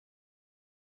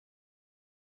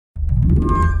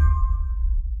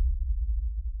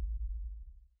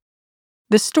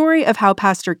The story of how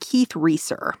Pastor Keith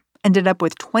Reeser ended up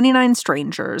with 29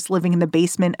 strangers living in the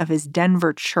basement of his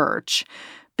Denver church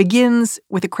begins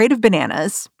with a crate of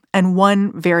bananas and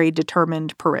one very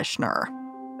determined parishioner.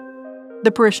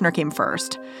 The parishioner came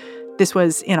first. This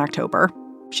was in October.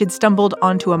 She'd stumbled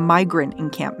onto a migrant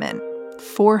encampment,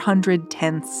 400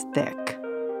 tents thick.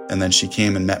 And then she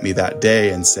came and met me that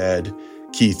day and said,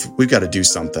 Keith, we've got to do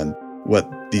something. What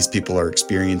these people are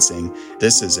experiencing,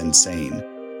 this is insane.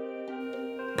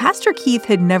 Pastor Keith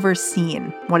had never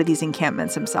seen one of these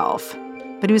encampments himself,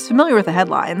 but he was familiar with the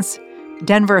headlines.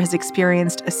 Denver has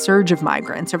experienced a surge of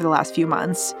migrants over the last few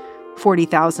months,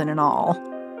 40,000 in all.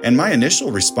 And my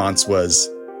initial response was,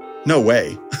 no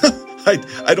way.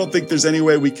 I don't think there's any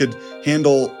way we could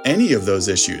handle any of those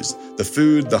issues. The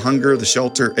food, the hunger, the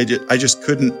shelter, I just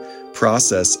couldn't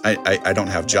process. I don't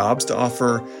have jobs to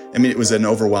offer. I mean, it was an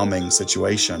overwhelming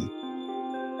situation.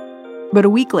 But a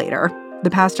week later, the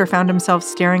pastor found himself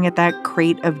staring at that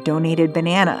crate of donated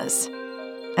bananas.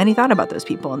 And he thought about those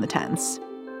people in the tents.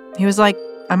 He was like,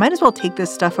 I might as well take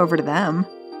this stuff over to them.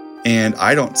 And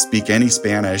I don't speak any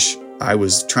Spanish. I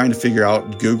was trying to figure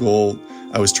out Google.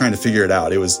 I was trying to figure it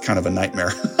out. It was kind of a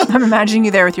nightmare. I'm imagining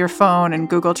you there with your phone and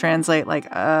Google Translate like,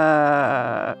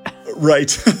 Right.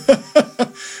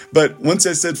 But once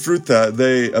I said fruta,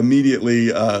 they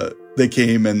immediately, they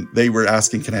came and they were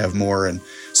asking, can I have more? And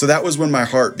so that was when my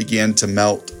heart began to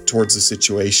melt towards the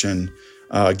situation.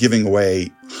 Giving away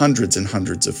hundreds and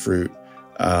hundreds of fruit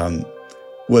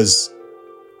was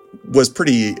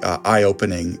pretty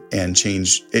eye-opening and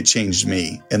changed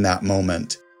me in that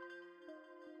moment.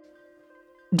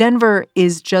 Denver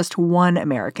is just one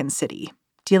American city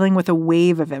dealing with a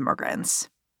wave of immigrants.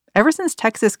 Ever since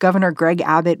Texas Governor Greg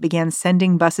Abbott began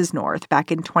sending buses north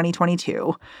back in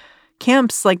 2022,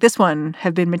 camps like this one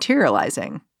have been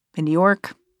materializing in New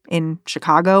York, in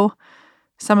Chicago.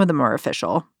 Some of them are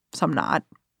official, some not.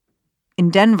 In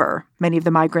Denver, many of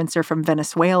the migrants are from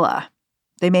Venezuela.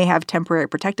 They may have temporary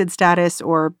protected status,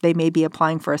 or they may be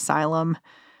applying for asylum.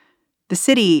 The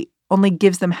city only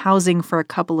gives them housing for a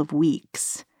couple of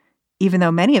weeks, even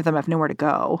though many of them have nowhere to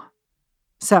go.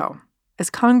 So, as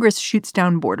Congress shoots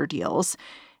down border deals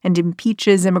and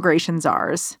impeaches immigration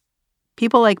czars,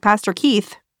 people like Pastor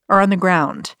Keith are on the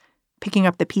ground, picking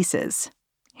up the pieces,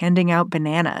 handing out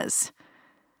bananas.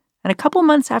 And a couple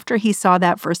months after he saw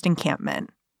that first encampment,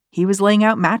 he was laying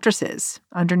out mattresses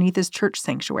underneath his church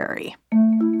sanctuary.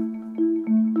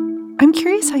 I'm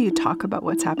curious how you talk about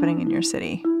what's happening in your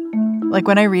city. Like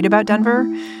when I read about Denver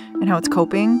and how it's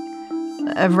coping,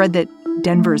 I've read that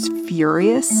Denver's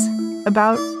furious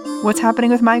about what's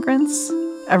happening with migrants.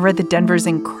 I've read that Denver's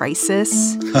in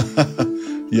crisis.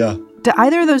 Yeah. Do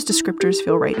either of those descriptors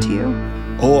feel right to you?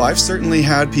 Oh, I've certainly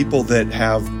had people that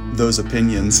have those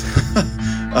opinions.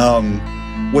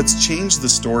 What's changed the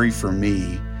story for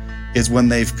me is when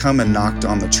they've come and knocked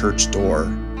on the church door.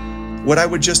 What I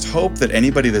would just hope that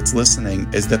anybody that's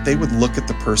listening is that they would look at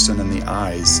the person in the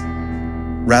eyes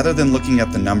rather than looking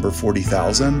at the number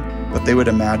 40,000, but they would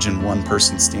imagine one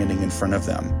person standing in front of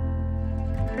them.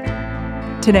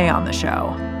 Today on the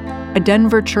show, a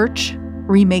Denver church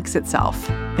remakes itself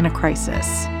in a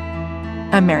crisis.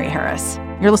 I'm Mary Harris.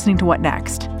 You're listening to What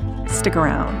Next? Stick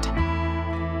around.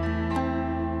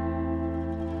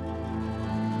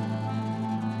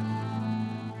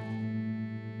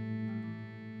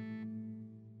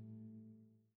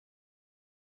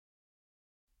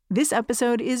 This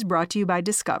episode is brought to you by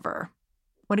Discover.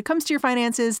 When it comes to your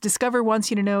finances, Discover wants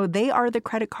you to know they are the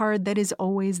credit card that is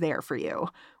always there for you.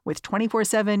 With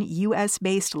 24/7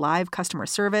 U.S.-based live customer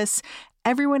service,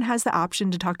 everyone has the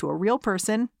option to talk to a real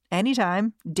person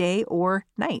anytime, day or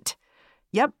night.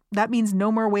 Yep, that means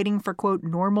no more waiting for, quote,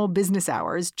 normal business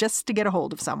hours just to get a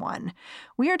hold of someone.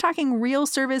 We are talking real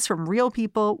service from real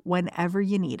people whenever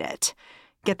you need it.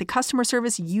 Get the customer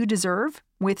service you deserve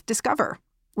with Discover.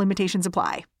 Limitations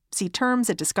apply. See terms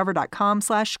at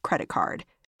discover.com/creditcard.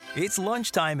 It's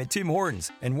lunchtime at Tim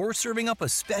Hortons, and we're serving up a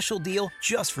special deal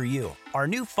just for you. Our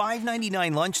new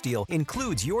 $5.99 lunch deal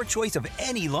includes your choice of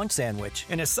any lunch sandwich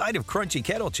and a side of crunchy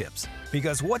kettle chips.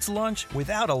 Because what's lunch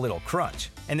without a little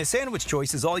crunch? And the sandwich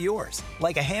choice is all yours,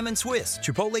 like a ham and Swiss,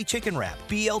 Chipotle chicken wrap,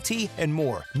 BLT, and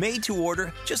more, made to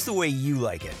order just the way you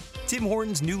like it. Tim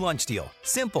Hortons' new lunch deal.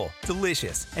 Simple,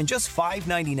 delicious, and just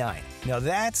 $5.99. Now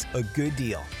that's a good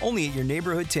deal. Only at your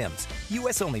neighborhood Tim's.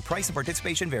 U.S. only. Price and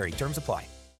participation vary. Terms apply.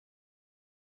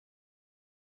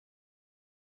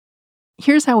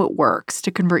 Here's how it works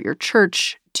to convert your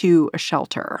church to a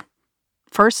shelter.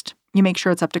 First, you make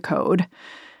sure it's up to code.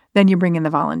 Then you bring in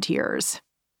the volunteers.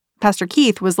 Pastor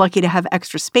Keith was lucky to have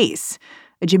extra space.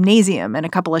 a gymnasium, and a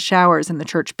couple of showers in the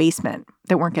church basement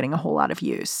that weren't getting a whole lot of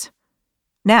use.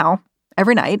 Now,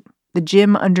 every night, the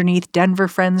gym underneath Denver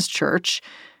Friends Church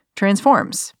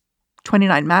transforms.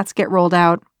 29 mats get rolled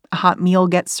out, a hot meal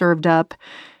gets served up,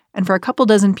 and for a couple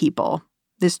dozen people,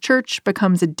 this church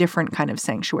becomes a different kind of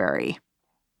sanctuary.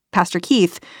 Pastor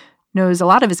Keith knows a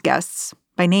lot of his guests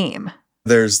by name.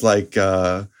 There's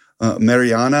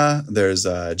Mariana, there's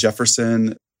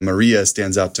Jefferson. Maria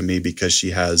stands out to me because she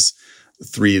has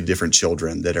 3 different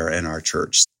children that are in our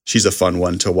church. She's a fun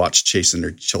one to watch chasing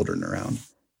her children around.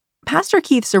 Pastor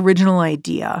Keith's original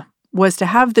idea was to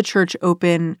have the church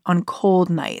open on cold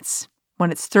nights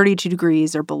when it's 32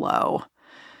 degrees or below.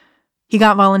 He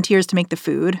got volunteers to make the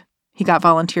food. He got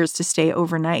volunteers to stay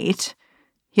overnight.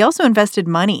 He also invested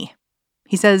money.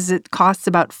 He says it costs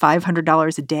about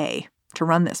 $500 a day to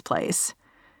run this place.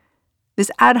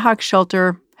 This ad hoc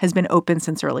shelter has been open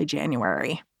since early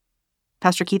January.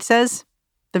 Pastor Keith says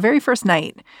the very first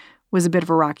night was a bit of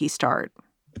a rocky start.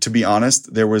 To be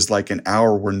honest, there was like an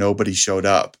hour where nobody showed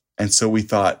up. And so we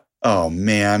thought, oh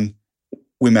man,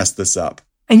 we messed this up.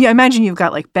 And I imagine you've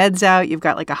got like beds out, you've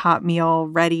got like a hot meal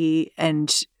ready,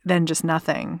 and then just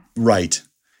nothing. Right.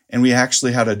 And we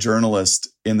actually had a journalist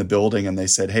in the building and they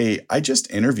said, hey, I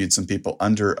just interviewed some people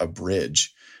under a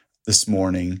bridge this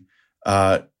morning.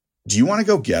 Do you want to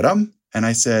go get them? And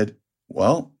I said,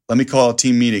 well, let me call a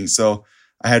team meeting. So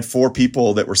I had 4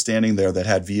 people that were standing there that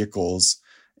had vehicles,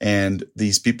 and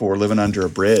these people were living under a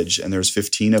bridge, and there's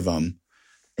 15 of them.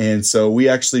 And so we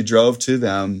actually drove to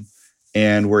them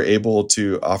and were able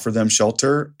to offer them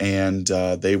shelter, and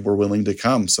they were willing to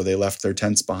come. So they left their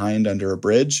tents behind under a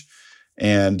bridge.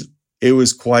 And it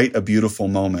was quite a beautiful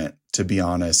moment, to be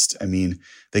honest. I mean,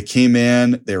 they came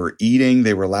in, they were eating,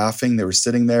 they were laughing, they were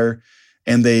sitting there,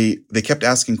 and they kept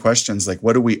asking questions like,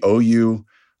 what do we owe you?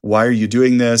 Why are you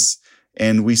doing this?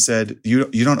 And we said, you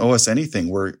don't owe us anything.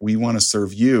 We want to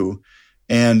serve you.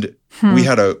 And we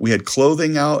had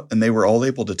clothing out, and they were all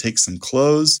able to take some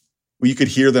clothes. You could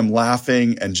hear them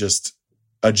laughing, and just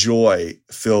a joy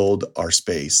filled our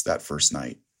space that first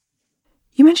night.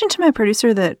 You mentioned to my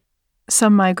producer that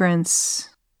some migrants,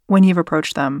 when you've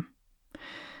approached them,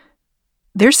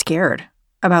 they're scared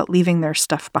about leaving their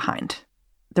stuff behind.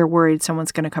 They're worried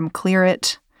someone's going to come clear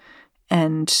it,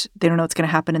 and they don't know what's going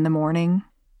to happen in the morning.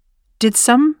 Did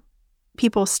some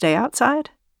people stay outside,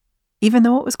 even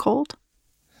though it was cold?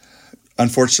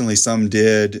 Unfortunately, some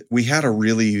did. We had a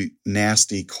really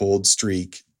nasty cold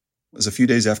streak. It was a few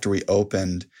days after we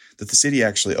opened that the city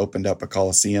actually opened up a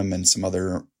coliseum and some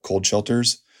other cold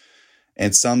shelters.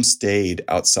 And some stayed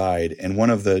outside. And one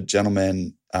of the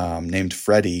gentlemen named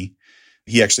Freddie,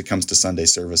 he actually comes to Sunday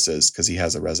services because he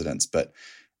has a residence. But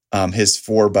his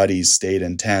 4 buddies stayed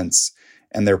in tents,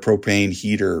 and their propane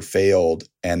heater failed.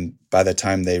 And by the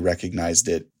time they recognized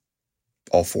it,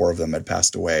 all 4 of them had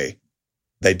passed away.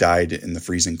 They died in the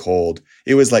freezing cold.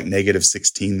 It was like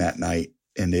 -16 that night.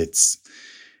 And it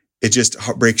just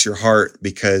breaks your heart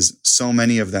because so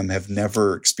many of them have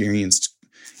never experienced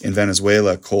in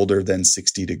Venezuela colder than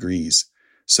 60 degrees.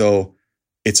 So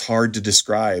it's hard to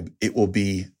describe. It will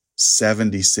be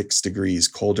 76 degrees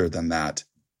colder than that.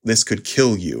 This could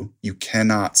kill you. You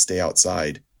cannot stay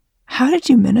outside. How did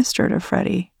you minister to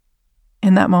Freddie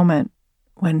in that moment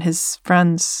when his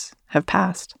friends have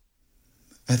passed?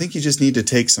 I think you just need to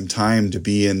take some time to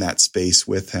be in that space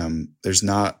with him. There's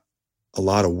not a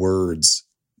lot of words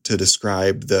to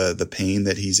describe the pain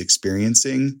that he's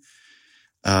experiencing.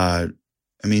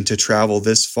 To travel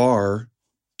this far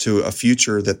to a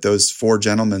future that those 4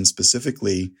 gentlemen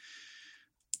specifically,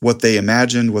 what they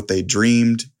imagined, what they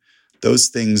dreamed, those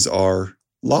things are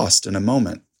lost in a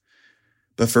moment.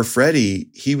 But for Freddie,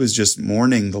 he was just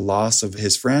mourning the loss of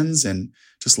his friends and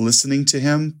just listening to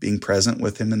him, being present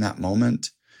with him in that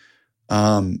moment.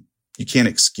 You can't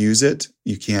excuse it.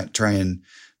 You can't try and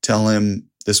tell him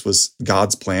this was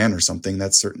God's plan or something.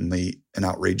 That's certainly an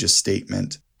outrageous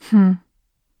statement.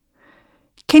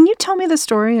 Can you tell me the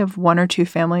story of 1 or 2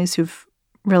 families who've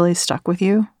really stuck with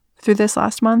you through this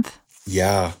last month?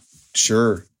 Yeah,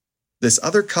 sure. This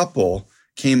other couple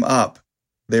came up.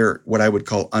 They're what I would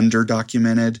call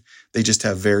underdocumented. They just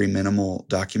have very minimal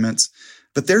documents.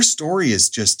 But their story is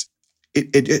just,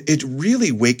 it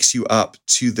really wakes you up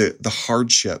to the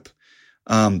hardship.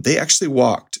 They actually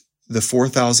walked the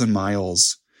 4,000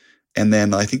 miles. And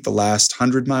then I think the last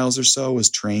 100 miles or so was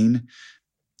train.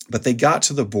 But they got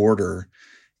to the border.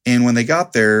 And when they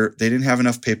got there, they didn't have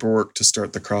enough paperwork to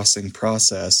start the crossing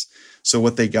process. So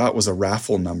what they got was a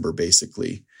raffle number,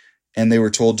 basically. And they were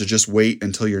told to just wait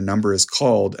until your number is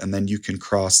called and then you can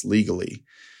cross legally.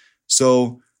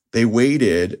 So they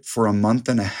waited for a month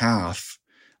and a half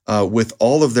with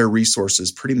all of their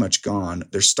resources pretty much gone.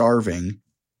 They're starving.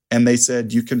 And they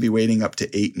said, you can be waiting up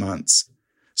to 8 months.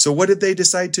 So what did they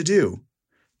decide to do?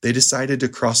 They decided to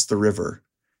cross the river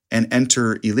and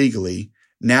enter illegally,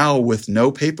 now with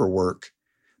no paperwork.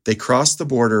 They crossed the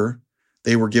border.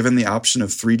 They were given the option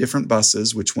of 3 different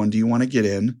buses. Which one do you want to get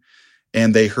in?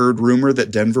 And they heard rumor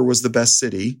that Denver was the best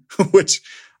city, which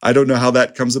I don't know how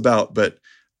that comes about, but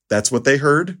that's what they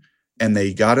heard. And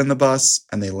they got in the bus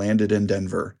and they landed in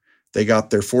Denver. They got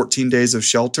their 14 days of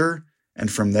shelter. And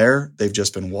from there, they've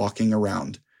just been walking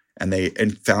around, and they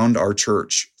found our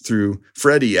church through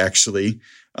Freddie, actually.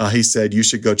 He said, you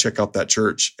should go check out that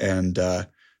church. And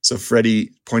so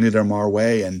Freddie pointed them our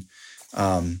way. And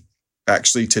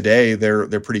actually today they're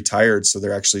pretty tired. So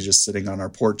they're actually just sitting on our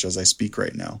porch as I speak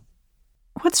right now.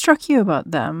 What struck you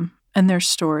about them and their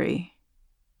story?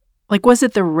 Like, was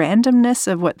it the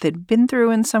randomness of what they'd been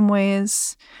through in some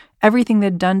ways? Everything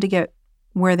they'd done to get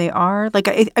where they are? Like,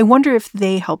 I wonder if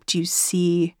they helped you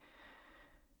see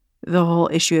the whole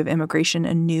issue of immigration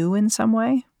anew in some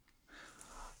way?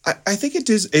 I think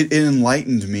it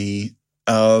enlightened me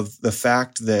of the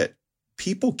fact that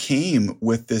people came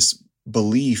with this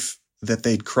belief that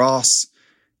they'd cross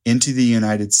into the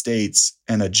United States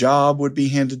and a job would be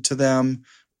handed to them,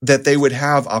 that they would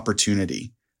have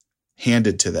opportunity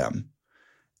handed to them.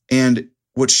 And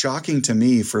what's shocking to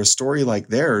me for a story like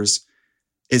theirs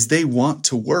is they want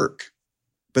to work,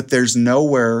 but there's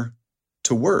nowhere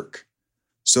to work.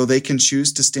 So they can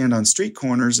choose to stand on street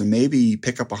corners and maybe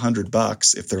pick up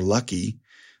 $100 if they're lucky,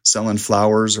 selling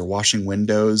flowers or washing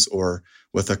windows or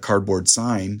with a cardboard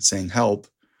sign saying help.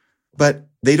 But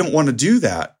they don't want to do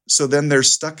that. So then they're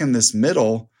stuck in this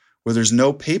middle where there's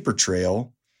no paper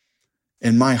trail.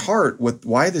 In my heart,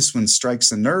 why this one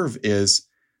strikes a nerve is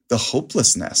the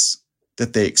hopelessness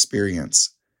that they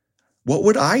experience. What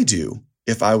would I do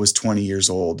if I was 20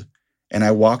 years old and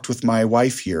I walked with my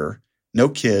wife here, no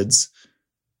kids?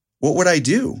 What would I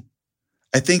do?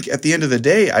 I think at the end of the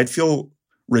day, I'd feel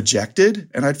rejected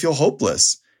and I'd feel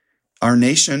hopeless. Our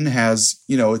nation has,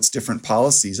 its different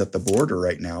policies at the border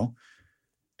right now.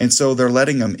 And so they're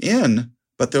letting them in,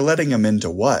 but they're letting them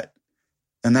into what?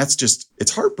 And that's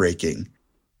it's heartbreaking.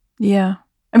 Yeah.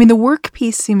 I mean, the work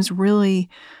piece seems really,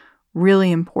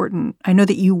 really important. I know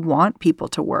that you want people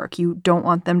to work. You don't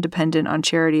want them dependent on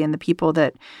charity, and the people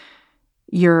that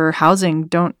you're housing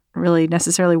don't really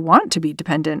necessarily want to be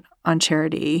dependent on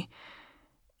charity.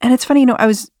 And it's funny,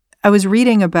 I was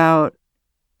reading about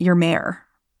your mayor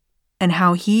and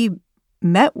how he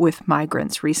met with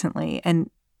migrants recently, and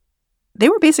they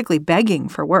were basically begging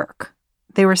for work.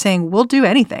 They were saying, we'll do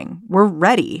anything. We're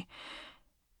ready.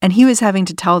 And he was having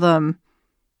to tell them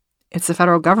it's the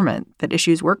federal government that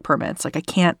issues work permits. Like, I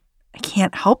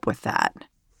can't help with that.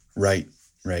 Right.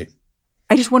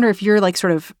 I just wonder if you're like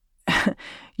sort of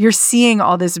you're seeing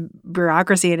all this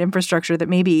bureaucracy and infrastructure that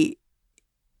maybe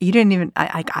you didn't even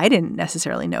I didn't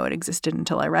necessarily know it existed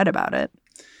until I read about it.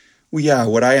 Well, yeah,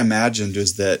 what I imagined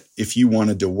is that if you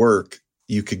wanted to work,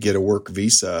 you could get a work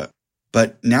visa.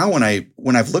 But now when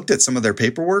I've looked at some of their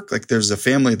paperwork, like there's a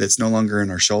family that's no longer in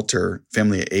our shelter,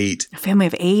 family of 8. A family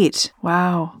of 8.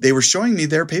 Wow. They were showing me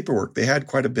their paperwork. They had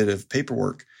quite a bit of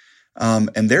paperwork.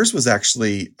 And theirs was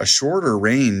actually a shorter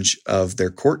range of their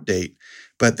court date,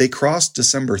 but they crossed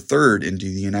December 3rd into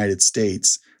the United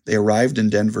States. They arrived in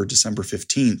Denver December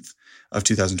 15th of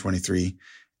 2023.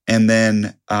 And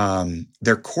then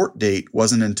their court date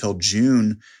wasn't until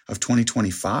June of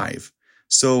 2025.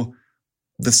 So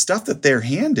the stuff that they're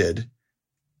handed,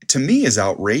 to me, is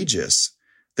outrageous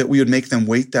that we would make them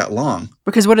wait that long.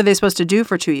 Because what are they supposed to do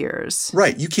for 2 years?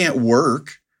 Right. You can't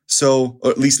work. So,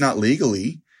 or at least not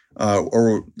legally,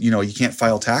 you can't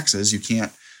file taxes.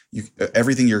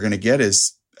 Everything you're going to get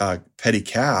is petty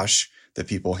cash that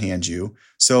people hand you.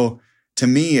 So to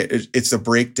me, it's a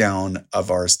breakdown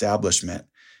of our establishment.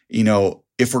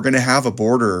 If we're going to have a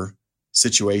border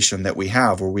situation that we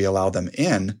have where we allow them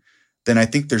in, then I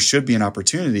think there should be an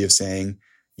opportunity of saying,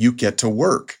 you get to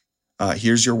work.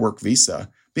 Here's your work visa.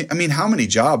 I mean, how many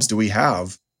jobs do we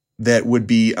have that would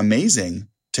be amazing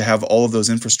to have all of those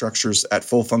infrastructures at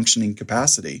full functioning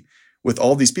capacity with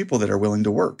all these people that are willing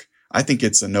to work? I think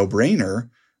it's a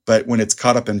no-brainer, but when it's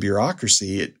caught up in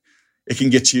bureaucracy, it can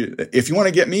get you, if you want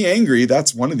to get me angry,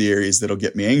 that's one of the areas that'll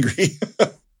get me angry.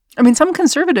 I mean, some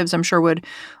conservatives, I'm sure, would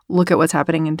look at what's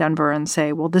happening in Denver and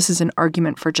say, well, this is an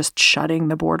argument for just shutting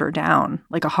the border down,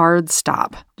 like a hard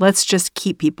stop. Let's just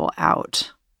keep people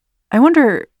out. I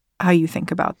wonder how you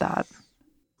think about that.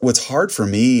 What's hard for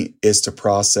me is to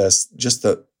process just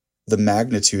the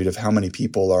magnitude of how many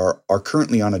people are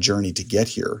currently on a journey to get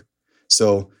here.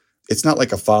 So it's not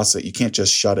like a faucet. You can't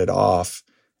just shut it off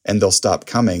and they'll stop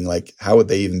coming. Like, how would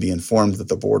they even be informed that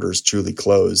the border is truly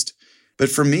closed? But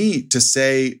for me to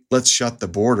say, let's shut the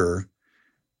border,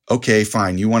 okay,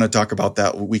 fine. You want to talk about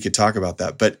that? We could talk about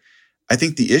that. But I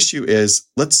think the issue is,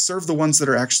 let's serve the ones that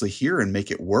are actually here and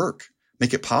make it work,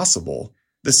 make it possible.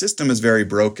 The system is very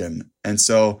broken. And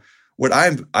so what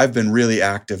I've been really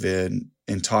active in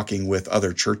talking with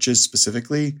other churches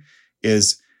specifically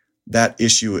is that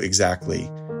issue exactly.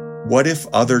 What if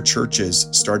other churches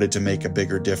started to make a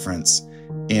bigger difference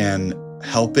in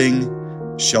helping,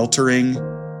 sheltering,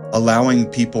 allowing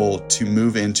people to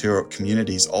move into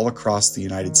communities all across the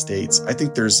United States? I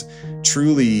think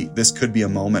this could be a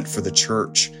moment for the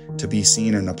church to be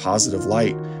seen in a positive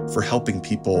light for helping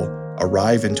people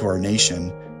arrive into our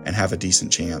nation and have a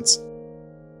decent chance.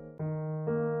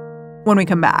 When we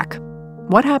come back,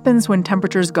 what happens when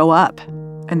temperatures go up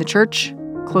and the church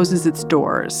closes its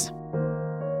doors?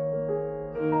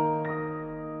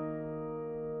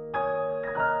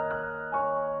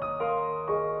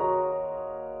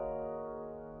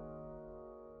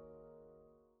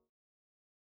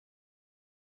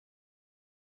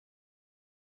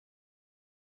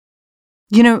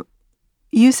 You know,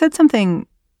 you said something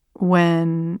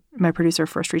when my producer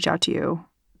first reached out to you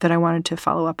that I wanted to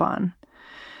follow up on.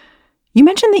 You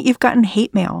mentioned that you've gotten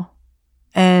hate mail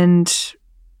and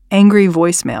angry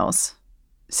voicemails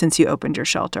since you opened your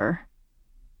shelter.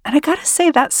 And I gotta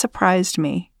say, that surprised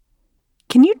me.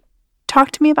 Can you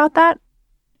talk to me about that?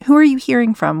 Who are you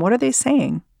hearing from? What are they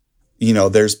saying?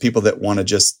 There's people that want to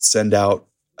just send out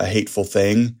a hateful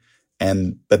thing,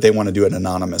 but they want to do it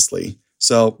anonymously.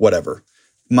 So whatever.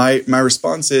 My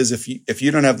response is, if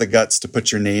you don't have the guts to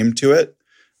put your name to it,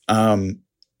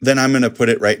 then I'm going to put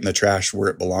it right in the trash where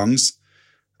it belongs.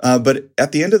 But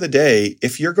at the end of the day,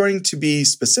 if you're going to be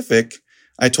specific,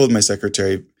 I told my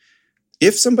secretary,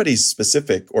 if somebody's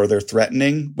specific or they're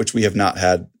threatening, which we have not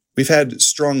had, we've had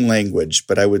strong language,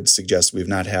 but I would suggest we've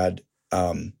not had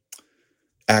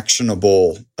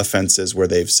actionable offenses where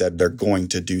they've said they're going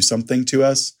to do something to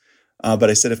us. But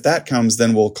I said, if that comes,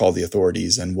 then we'll call the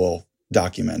authorities and we'll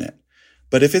document it.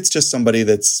 But if it's just somebody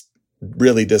that's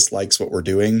really dislikes what we're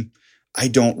doing, I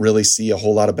don't really see a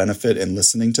whole lot of benefit in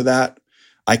listening to that.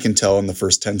 I can tell in the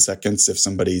first 10 seconds if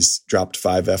somebody's dropped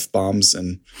 5 F-bombs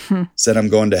and said I'm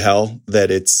going to hell,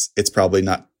 that it's probably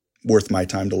not worth my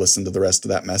time to listen to the rest of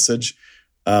that message.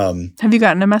 Have you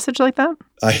gotten a message like that?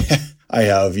 I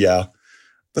have, yeah.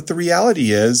 But the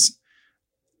reality is,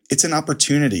 it's an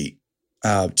opportunity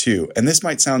too. And this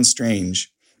might sound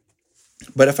strange,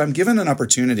 but if I'm given an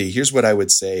opportunity, here's what I would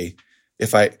say.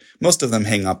 Most of them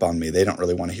hang up on me. They don't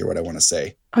really want to hear what I want to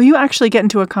say. Oh, you actually get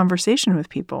into a conversation with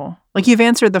people. Like, you've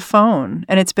answered the phone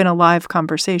and it's been a live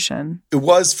conversation. It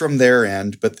was from their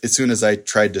end, but as soon as I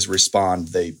tried to respond,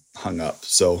 they hung up.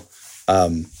 So,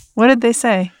 what did they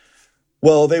say?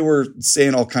 Well, they were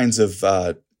saying all kinds of,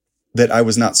 that I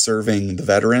was not serving the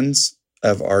veterans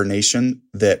of our nation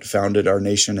that founded our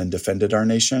nation and defended our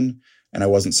nation. And I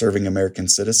wasn't serving American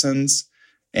citizens,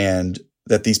 and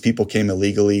that these people came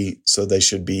illegally, so they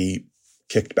should be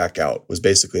kicked back out, was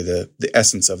basically the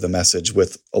essence of the message,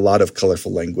 with a lot of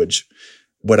colorful language.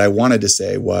 What I wanted to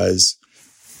say was,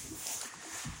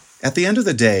 at the end of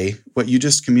the day, what you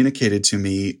just communicated to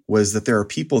me was that there are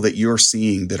people that you're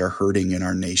seeing that are hurting in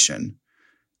our nation.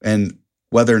 And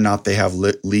whether or not they have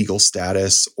legal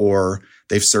status, or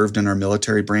they've served in our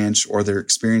military branch, or they're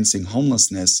experiencing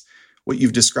homelessness, what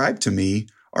you've described to me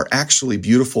are actually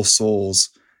beautiful souls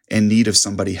in need of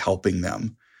somebody helping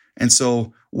them. And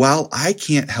so while I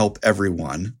can't help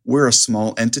everyone, we're a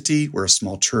small entity, we're a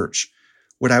small church.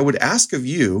 What I would ask of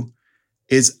you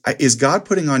is God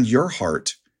putting on your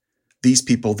heart these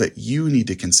people that you need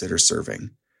to consider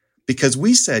serving? Because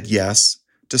we said yes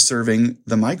to serving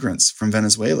the migrants from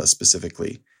Venezuela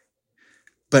specifically.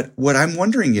 But what I'm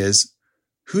wondering is,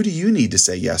 who do you need to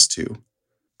say yes to?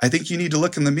 I think you need to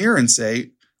look in the mirror and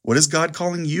say, what is God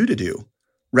calling you to do?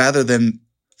 Rather than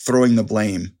throwing the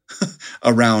blame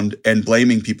around and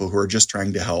blaming people who are just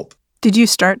trying to help. Did you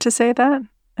start to say that?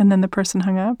 And then the person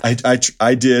hung up? I did.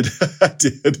 I did.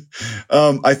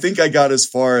 I think I got as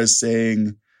far as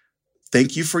saying,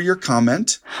 thank you for your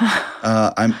comment.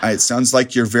 It sounds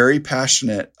like you're very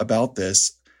passionate about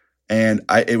this. And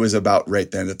it was about right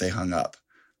then that they hung up.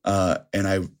 And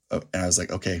I was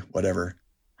like, okay, whatever.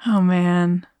 Oh,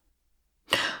 man.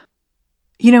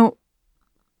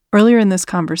 Earlier in this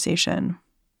conversation,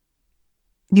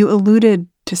 you alluded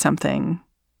to something,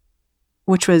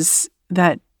 which was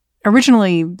that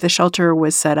originally the shelter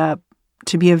was set up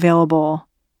to be available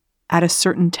at a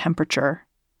certain temperature,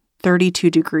 32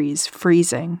 degrees,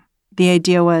 freezing. The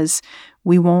idea was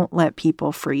we won't let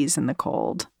people freeze in the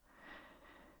cold.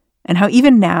 and how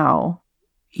even now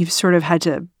you've sort of had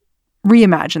to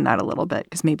reimagine that a little bit,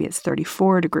 because maybe it's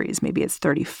 34 degrees, maybe it's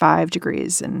 35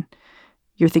 degrees, and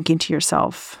you're thinking to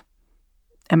yourself,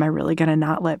 am I really going to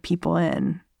not let people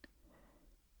in?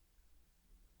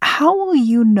 How will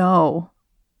you know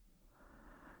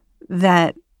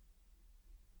that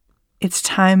it's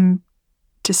time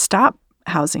to stop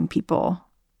housing people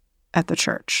at the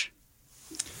church?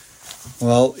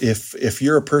 Well, if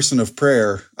you're a person of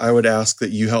prayer, I would ask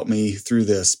that you help me through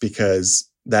this, because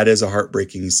that is a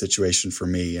heartbreaking situation for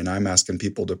me. And I'm asking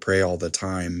people to pray all the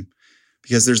time,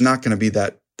 because there's not going to be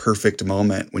that perfect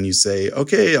moment when you say,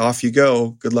 okay, off you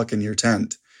go. Good luck in your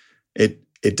tent. It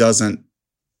doesn't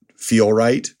feel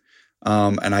right.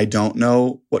 And I don't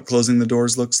know what closing the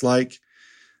doors looks like.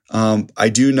 I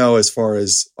do know, as far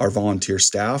as our volunteer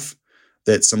staff,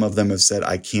 that some of them have said,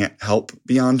 I can't help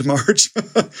beyond March.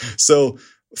 So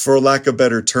for lack of a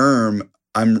better term,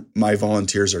 my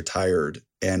volunteers are tired,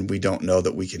 and we don't know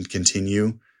that we can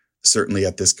continue, certainly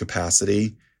at this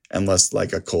capacity, unless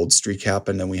like a cold streak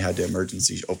happened and we had to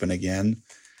emergency open again.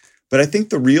 But I think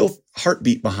the real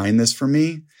heartbeat behind this for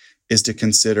me is to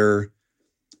consider,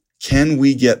 can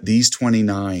we get these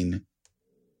 29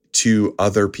 to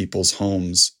other people's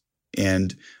homes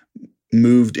and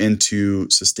moved into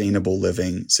sustainable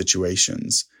living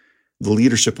situations? The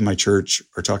leadership of my church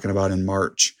are talking about in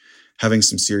March having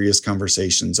some serious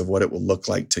conversations of what it will look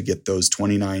like to get those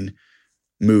 29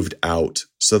 moved out,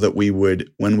 so that we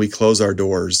would, when we close our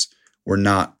doors, we're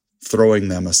not throwing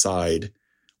them aside.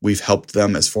 We've helped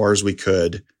them as far as we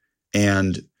could.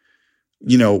 And,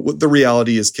 what the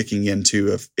reality is kicking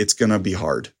into, if it's going to be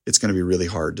hard. It's going to be really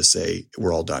hard to say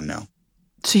we're all done now.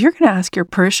 So you're going to ask your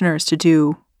parishioners to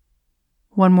do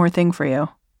one more thing for you.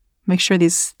 Make sure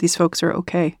these folks are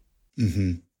okay.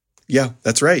 Mm-hmm. Yeah,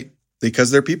 that's right. Because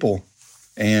they're people.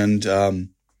 And,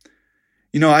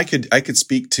 I could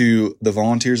speak to the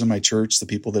volunteers in my church, the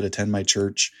people that attend my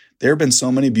church. There have been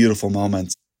so many beautiful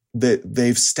moments that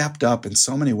they've stepped up in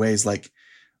so many ways. Like,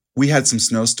 we had some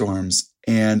snowstorms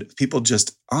and people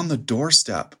just on the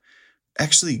doorstep,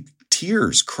 actually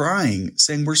tears, crying,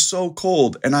 saying, we're so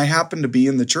cold. And I happened to be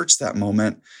in the church that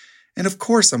moment. And of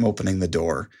course I'm opening the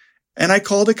door. And I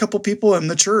called a couple people in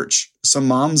the church, some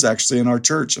moms actually in our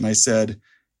church. And I said,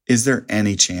 is there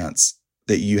any chance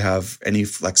that you have any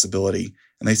flexibility?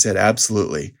 And they said,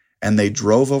 absolutely. And they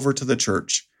drove over to the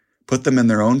church, put them in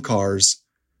their own cars,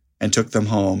 and took them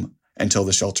home until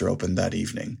the shelter opened that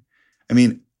evening. I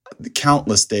mean,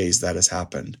 countless days that has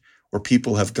happened where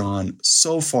people have gone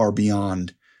so far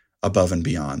beyond, above and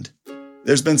beyond.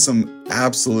 There's been some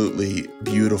absolutely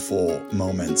beautiful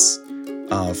moments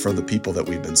for the people that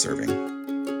we've been serving.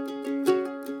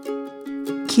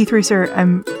 Keith Reeser,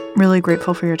 I'm really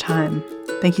grateful for your time.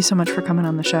 Thank you so much for coming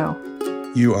on the show.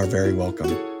 You are very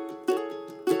welcome.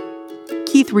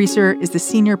 Keith Reeser is the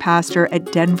senior pastor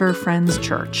at Denver Friends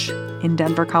Church in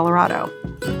Denver, Colorado.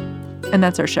 And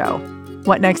that's our show.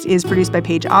 What Next is produced by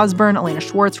Paige Osborne, Elena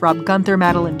Schwartz, Rob Gunther,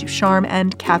 Madeline Ducharme,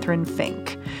 and Catherine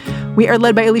Fink. We are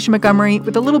led by Alicia Montgomery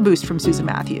with a little boost from Susan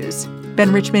Matthews.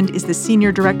 Ben Richmond is the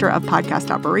Senior Director of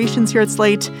Podcast Operations here at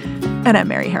Slate. And I'm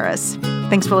Mary Harris.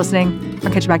 Thanks for listening.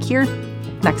 I'll catch you back here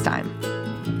next time.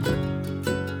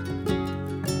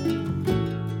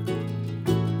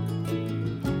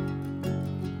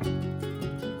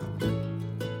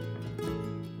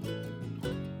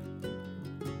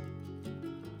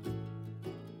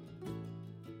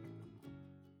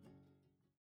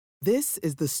 This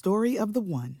is the story of the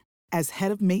one. As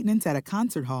head of maintenance at a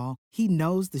concert hall, he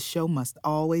knows the show must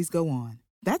always go on.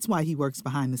 That's why he works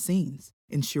behind the scenes,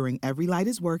 ensuring every light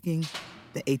is working,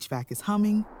 the HVAC is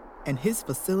humming, and his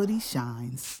facility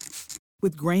shines.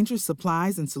 With Grainger's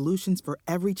supplies and solutions for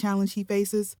every challenge he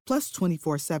faces, plus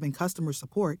 24/7 customer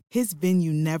support, his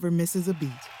venue never misses a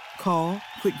beat. Call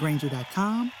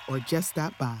quickgrainger.com or just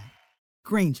stop by.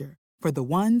 Grainger, for the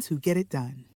ones who get it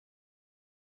done.